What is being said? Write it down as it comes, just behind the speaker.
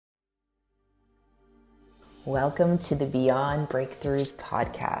Welcome to the Beyond Breakthroughs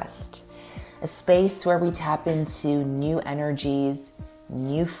podcast, a space where we tap into new energies,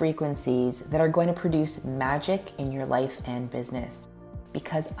 new frequencies that are going to produce magic in your life and business.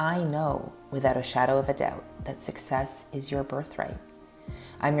 Because I know without a shadow of a doubt that success is your birthright.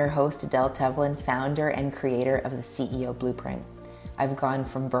 I'm your host, Adele Tevlin, founder and creator of the CEO Blueprint. I've gone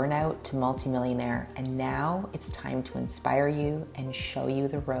from burnout to multimillionaire, and now it's time to inspire you and show you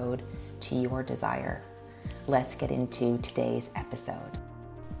the road to your desire. Let's get into today's episode.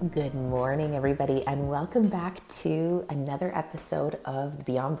 Good morning, everybody, and welcome back to another episode of the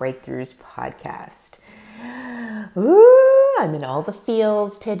Beyond Breakthroughs podcast. Ooh, I'm in all the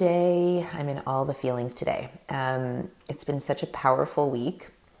feels today. I'm in all the feelings today. It's been such a powerful week.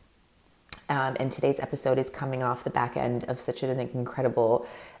 And today's episode is coming off the back end of such an incredible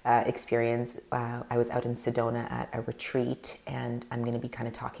experience. I was out in Sedona at a retreat, and I'm going to be kind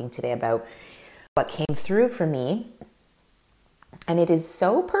of talking today about what came through for me. And it is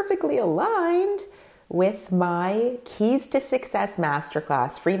so perfectly aligned with my Keys to Success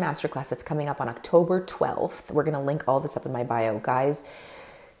masterclass, free masterclass that's coming up on October 12th. We're going to link all this up in my bio. Guys,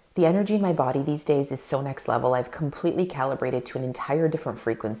 the energy in my body these days is so next level. I've completely calibrated to an entire different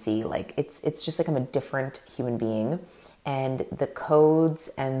frequency. Like it's just like I'm a different human being. And the codes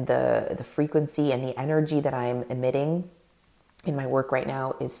and the frequency and the energy that I'm emitting in my work right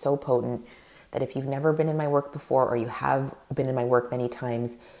now is so potent that if you've never been in my work before, or you have been in my work many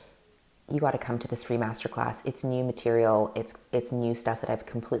times, you got to come to this free masterclass. It's new material. It's new stuff that I've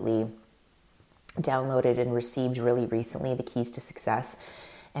completely downloaded and received really recently, the Keys to Success.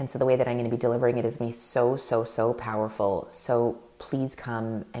 And so the way that I'm going to be delivering it is going to be so powerful. So please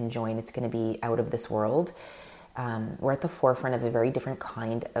come and join. It's going to be out of this world. We're at the forefront of a very different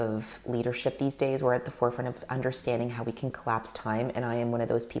kind of leadership these days. We're at the forefront of understanding how we can collapse time. And I am one of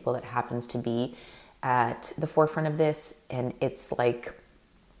those people that happens to be at the forefront of this. And it's like,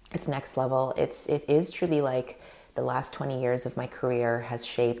 it's next level. It is truly like the last 20 years of my career has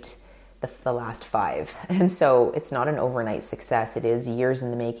shaped the last 5. And so it's not an overnight success. It is years in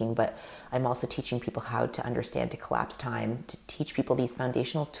the making, but I'm also teaching people how to understand to collapse time, to teach people these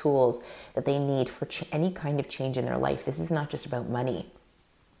foundational tools that they need for any kind of change in their life. This is not just about money.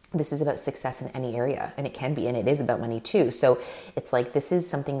 This is about success in any area, and it can be, and it is about money too. So it's like, this is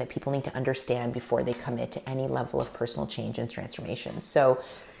something that people need to understand before they commit to any level of personal change and transformation. So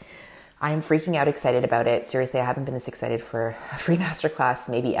I'm freaking out excited about it. Seriously, I haven't been this excited for a free masterclass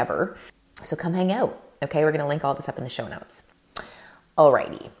maybe ever. So come hang out. Okay, we're going to link all this up in the show notes.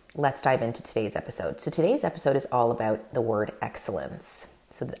 Alrighty, let's dive into today's episode. So today's episode is all about the word excellence.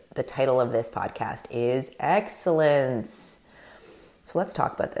 So the title of this podcast is Excellence. So let's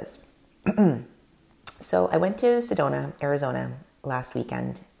talk about this. So I went to Sedona, Arizona last week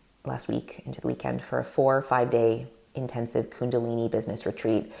into the weekend for a 4 or 5 day intensive Kundalini business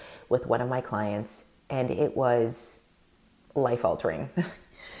retreat with one of my clients, and it was life-altering.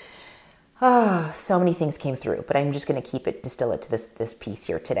 So many things came through, but I'm just going to distill it to this piece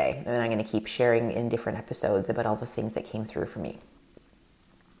here today, and then I'm going to keep sharing in different episodes about all the things that came through for me.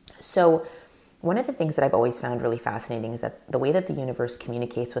 So one of the things that I've always found really fascinating is that the way that the universe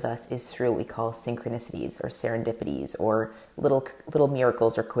communicates with us is through what we call synchronicities or serendipities or little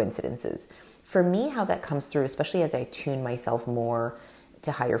miracles or coincidences. For me, how that comes through, especially as I tune myself more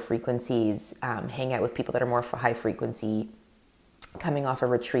to higher frequencies, hang out with people that are more for high frequency, coming off a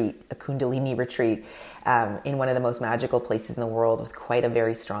retreat, a Kundalini retreat, in one of the most magical places in the world with quite a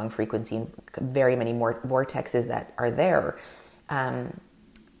very strong frequency and very many more vortexes that are there.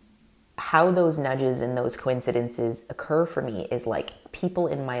 How those nudges and those coincidences occur for me is like people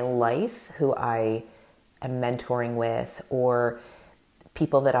in my life who I am mentoring with, or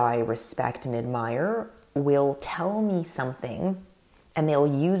people that I respect and admire, will tell me something and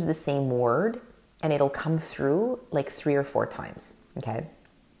they'll use the same word and it'll come through like 3 or 4 times. Okay.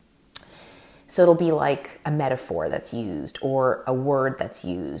 So it'll be like a metaphor that's used or a word that's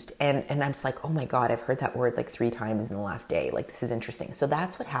used. And I'm just like, oh my God, I've heard that word like 3 times in the last day. Like, this is interesting. So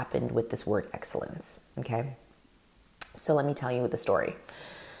that's what happened with this word excellence. Okay. So let me tell you the story.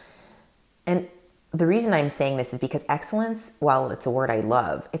 And the reason I'm saying this is because excellence, while it's a word I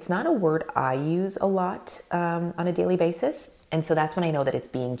love, it's not a word I use a lot on a daily basis. And so that's when I know that it's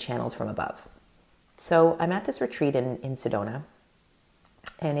being channeled from above. So I'm at this retreat in Sedona,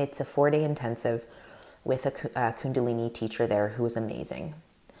 and it's a 4-day intensive with a Kundalini teacher there who was amazing.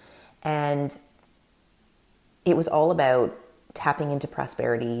 And it was all about tapping into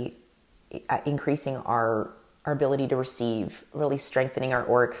prosperity, increasing our ability to receive, really strengthening our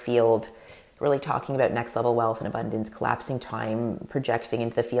auric field, really talking about next level wealth and abundance, collapsing time, projecting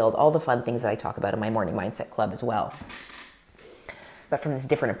into the field, all the fun things that I talk about in my Morning Mindset Club as well. But from this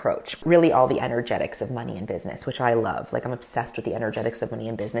different approach, really all the energetics of money and business, which I love. Like I'm obsessed with the energetics of money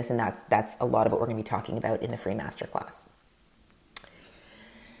and business, and that's a lot of what we're going to be talking about in the free masterclass.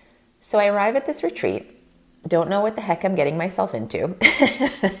 So I arrive at this retreat, don't know what the heck I'm getting myself into.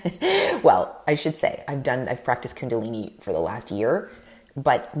 Well, I should say I've practiced Kundalini for the last year,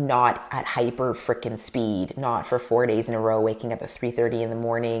 but not at hyper frickin' speed, not for 4 days in a row, waking up at 3:30 in the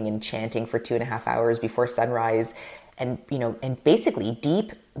morning and chanting for 2.5 hours before sunrise. And basically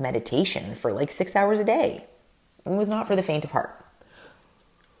deep meditation for like 6 hours a day. It was not for the faint of heart.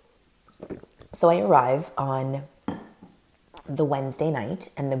 So I arrive on the Wednesday night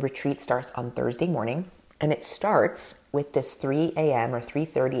and the retreat starts on Thursday morning. And it starts with this 3 a.m. or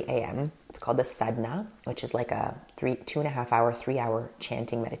 3:30 a.m. It's called the sadhana, which is like a 2.5 hour, 3 hour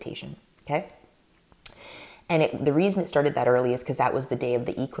chanting meditation. Okay. And the reason it started that early is because that was the day of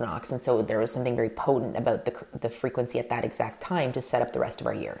the equinox. And so there was something very potent about the frequency at that exact time to set up the rest of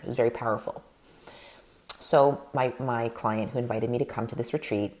our year. It was very powerful. So my client who invited me to come to this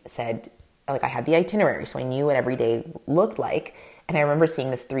retreat said, like I had the itinerary, so I knew what every day looked like. And I remember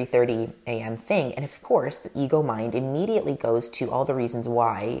seeing this 3:30 a.m. thing. And of course, the ego mind immediately goes to all the reasons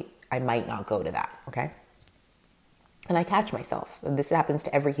why I might not go to that, okay? And I catch myself. This happens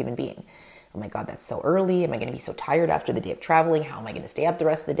to every human being. Oh my God, that's so early. Am I going to be so tired after the day of traveling? How am I going to stay up the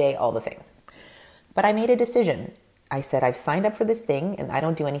rest of the day? All the things. But I made a decision. I said, I've signed up for this thing and I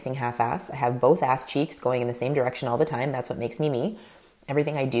don't do anything half-ass. I have both ass cheeks going in the same direction all the time. That's what makes me me.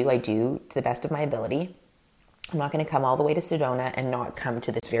 Everything I do to the best of my ability. I'm not going to come all the way to Sedona and not come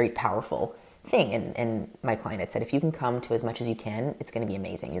to this very powerful thing. And my client had said, if you can come to as much as you can, it's going to be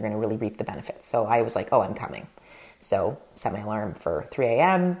amazing. You're going to really reap the benefits. So I was like, oh, I'm coming. So set my alarm for 3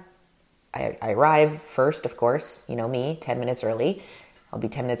 a.m. I arrive first, of course, you know me, 10 minutes early. I'll be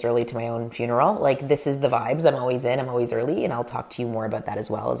 10 minutes early to my own funeral. Like this is the vibes I'm always in. I'm always early. And I'll talk to you more about that as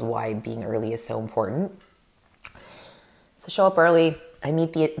well, as why being early is so important. So show up early. I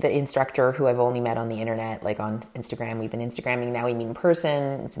meet the instructor who I've only met on the internet, like on Instagram. We've been Instagramming. Now we meet in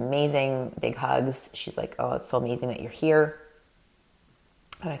person. It's amazing. Big hugs. She's like, oh, it's so amazing that you're here.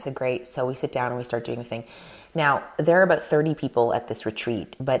 And I said, great. So we sit down and we start doing the thing. Now, there are about 30 people at this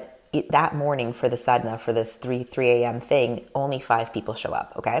retreat, but that morning for the sadhana, for this 3 a.m. thing, only 5 people show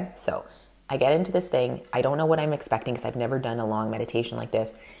up, okay? So I get into this thing. I don't know what I'm expecting because I've never done a long meditation like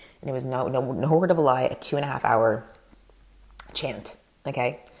this. And it was no word of a lie, a 2.5 hour chant,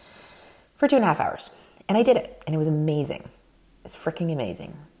 okay? For 2.5 hours. And I did it, and it was amazing. It was freaking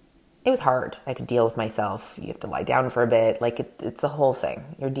amazing. It was hard. I had to deal with myself. You have to lie down for a bit. Like it's the whole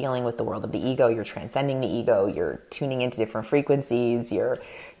thing. You're dealing with the world of the ego. You're transcending the ego. You're tuning into different frequencies. You're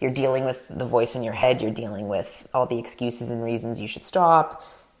dealing with the voice in your head. You're dealing with all the excuses and reasons you should stop.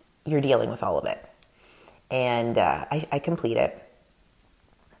 You're dealing with all of it. And I complete it.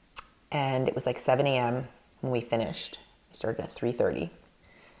 And it was like 7 a.m. when we finished. I started at 3:30.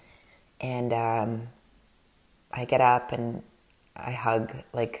 And I get up and I hug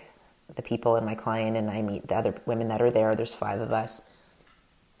like the people and my client, and I meet the other women that are there. There's 5 of us.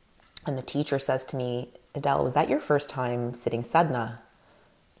 And the teacher says to me, Adele, was that your first time sitting sadhana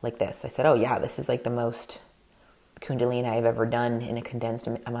like this? I said, oh yeah, this is like the most Kundalini I've ever done in a condensed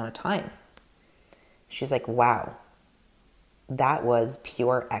amount of time. She's like, wow, that was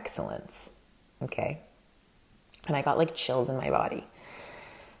pure excellence. Okay. And I got like chills in my body.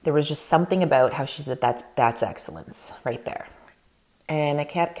 There was just something about how she said that's excellence right there. And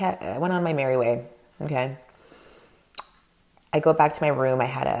I went on my merry way, okay? I go back to my room. I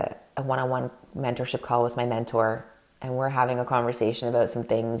had a one-on-one mentorship call with my mentor, and we're having a conversation about some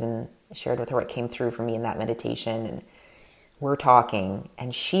things, and I shared with her what came through for me in that meditation, and we're talking,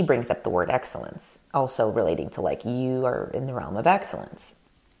 and she brings up the word excellence, also relating to like, you are in the realm of excellence.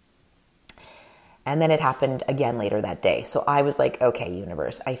 And then it happened again later that day. So I was like, okay,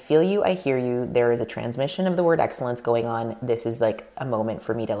 universe, I feel you. I hear you. There is a transmission of the word excellence going on. This is like a moment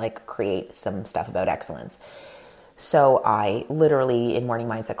for me to like create some stuff about excellence. So I literally in Morning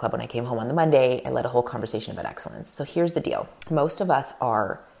Mindset Club, when I came home on the Monday, I led a whole conversation about excellence. So here's the deal. Most of us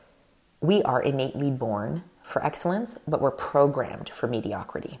we are innately born for excellence, but we're programmed for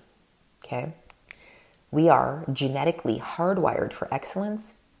mediocrity. Okay. We are genetically hardwired for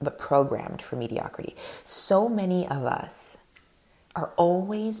excellence, but programmed for mediocrity. So many of us are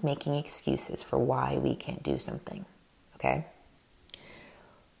always making excuses for why we can't do something, okay?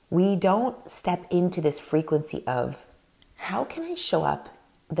 We don't step into this frequency of, how can I show up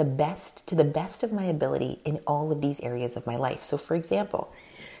to the best of my ability in all of these areas of my life? So for example,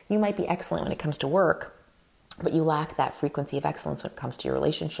 You might be excellent when it comes to work, but you lack that frequency of excellence when it comes to your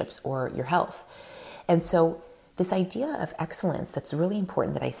relationships or your health. And so this idea of excellence that's really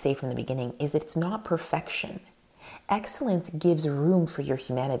important that I say from the beginning is that it's not perfection. Excellence gives room for your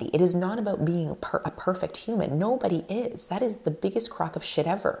humanity. It is not about being a perfect human. Nobody is. That is the biggest crock of shit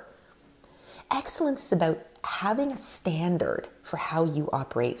ever. Excellence is about having a standard for how you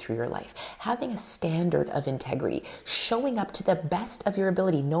operate through your life, having a standard of integrity, showing up to the best of your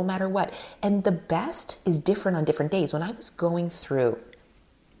ability no matter what. And the best is different on different days. When I was going through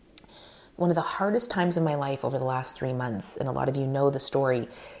one of the hardest times of my life over the last 3 months, and a lot of you know the story,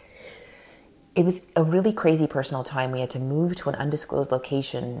 it was a really crazy personal time. We had to move to an undisclosed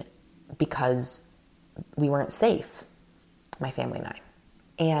location because we weren't safe, my family and I.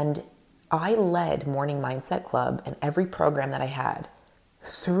 And I led Morning Mindset Club and every program that I had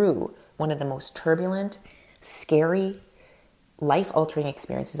through one of the most turbulent, scary, life-altering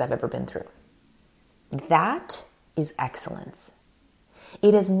experiences I've ever been through. That is excellence.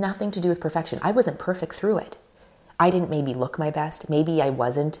 It has nothing to do with perfection. I wasn't perfect through it. I didn't maybe look my best. Maybe I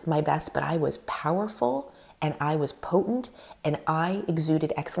wasn't my best, but I was powerful and I was potent and I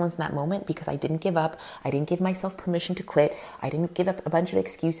exuded excellence in that moment because I didn't give up. I didn't give myself permission to quit. I didn't give up a bunch of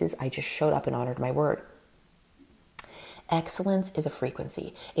excuses. I just showed up and honored my word. Excellence is a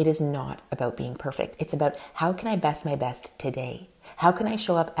frequency. It is not about being perfect. It's about how can I best my best today? How can I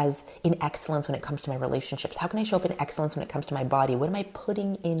show up as in excellence when it comes to my relationships? How can I show up in excellence when it comes to my body? What am I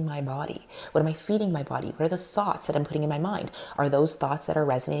putting in my body? What am I feeding my body? What are the thoughts that I'm putting in my mind? Are those thoughts that are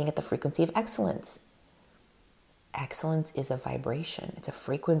resonating at the frequency of excellence? Excellence is a vibration. It's a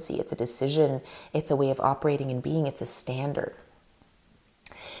frequency. It's a decision. It's a way of operating and being. It's a standard.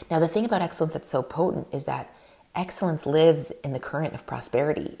 Now, the thing about excellence that's so potent is that excellence lives in the current of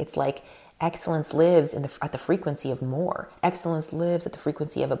prosperity. It's like excellence lives at the frequency of more. Excellence lives at the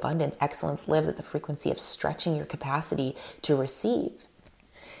frequency of abundance. Excellence lives at the frequency of stretching your capacity to receive.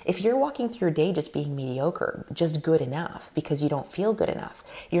 If you're walking through your day just being mediocre, just good enough because you don't feel good enough,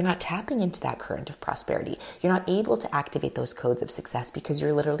 you're not tapping into that current of prosperity. You're not able to activate those codes of success because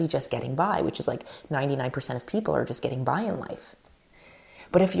you're literally just getting by, which is like 99% of people are just getting by in life.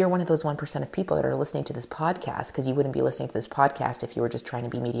 But if you're one of those 1% of people that are listening to this podcast, because you wouldn't be listening to this podcast if you were just trying to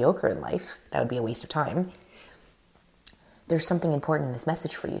be mediocre in life, that would be a waste of time. There's something important in this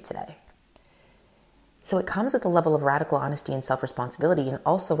message for you today. So it comes with a level of radical honesty and self-responsibility and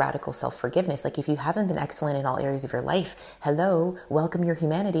also radical self-forgiveness. Like if you haven't been excellent in all areas of your life, hello, welcome your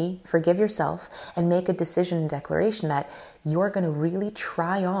humanity, forgive yourself, and make a decision and declaration that you're going to really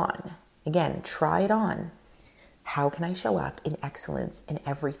try on. Again, try it on. How can I show up in excellence in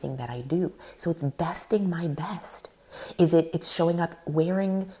everything that I do? So it's besting my best. It's showing up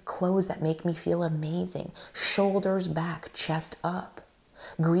wearing clothes that make me feel amazing, shoulders back, chest up,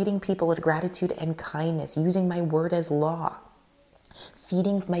 greeting people with gratitude and kindness, using my word as law,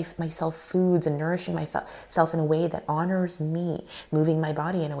 feeding myself foods and nourishing myself in a way that honors me, moving my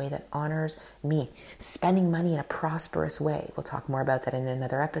body in a way that honors me, spending money in a prosperous way. We'll talk more about that in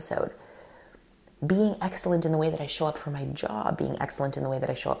another episode. Being excellent in the way that I show up for my job, being excellent in the way that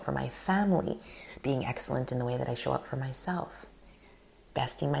I show up for my family, being excellent in the way that I show up for myself,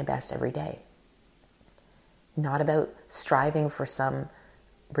 besting my best every day. Not about striving for some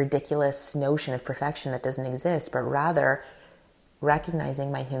ridiculous notion of perfection that doesn't exist, but rather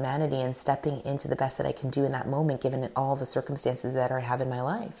recognizing my humanity and stepping into the best that I can do in that moment, given all the circumstances that I have in my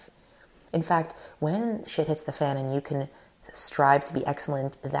life. In fact, when shit hits the fan and you can strive to be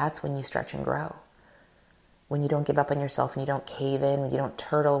excellent, that's when you stretch and grow. When you don't give up on yourself and you don't cave in, when you don't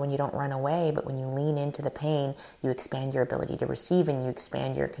turtle, when you don't run away, but when you lean into the pain, you expand your ability to receive and you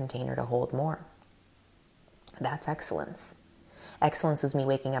expand your container to hold more. That's excellence. Excellence was me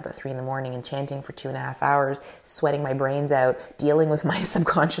waking up at 3 a.m. and chanting for 2.5 hours, sweating my brains out, dealing with my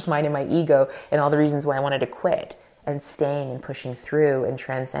subconscious mind and my ego and all the reasons why I wanted to quit, and staying and pushing through and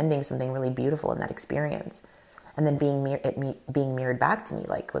transcending something really beautiful in that experience. And then being mirrored back to me,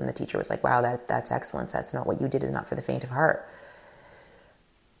 like when the teacher was like, wow, that's excellence. That's not what you did, is not for the faint of heart.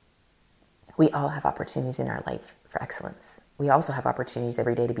 We all have opportunities in our life for excellence. We also have opportunities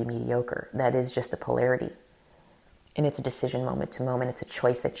every day to be mediocre. That is just the polarity. And it's a decision moment to moment. It's a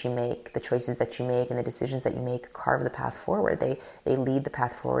choice that you make. The choices that you make and the decisions that you make carve the path forward. They lead the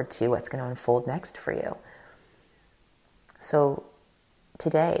path forward to what's going to unfold next for you. So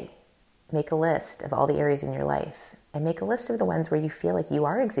today, make a list of all the areas in your life and make a list of the ones where you feel like you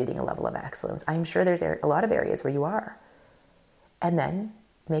are exuding a level of excellence. I'm sure there's a lot of areas where you are. And then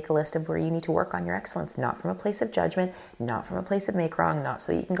make a list of where you need to work on your excellence, not from a place of judgment, not from a place of make wrong, not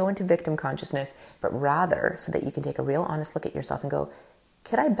so that you can go into victim consciousness, but rather so that you can take a real honest look at yourself and go,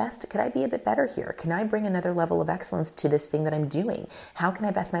 Could I be a bit better here? Can I bring another level of excellence to this thing that I'm doing? How can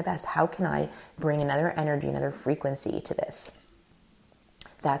I best my best? How can I bring another energy, another frequency to this?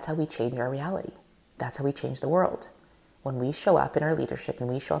 That's how we change our reality. That's how we change the world. When we show up in our leadership and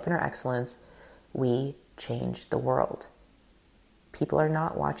we show up in our excellence, we change the world. People are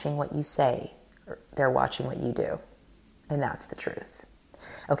not watching what you say. They're watching what you do. And that's the truth.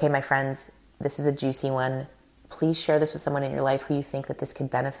 Okay, my friends, this is a juicy one. Please share this with someone in your life who you think that this could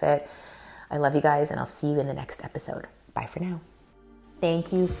benefit. I love you guys, and I'll see you in the next episode. Bye for now.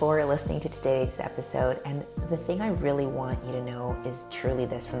 Thank you for listening to today's episode. And the thing I really want you to know is truly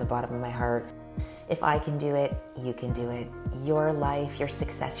this from the bottom of my heart. If I can do it, you can do it. Your life, your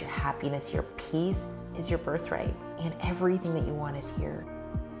success, your happiness, your peace is your birthright. And everything that you want is here.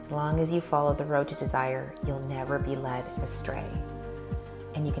 As long as you follow the road to desire, you'll never be led astray.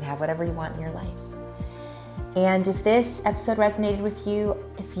 And you can have whatever you want in your life. And if this episode resonated with you,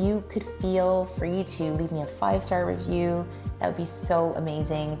 if you could feel free to leave me a 5-star review, that would be so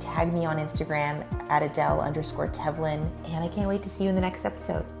amazing. Tag me on Instagram at Adele_Tevlin. And I can't wait to see you in the next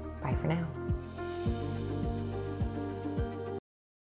episode. Bye for now.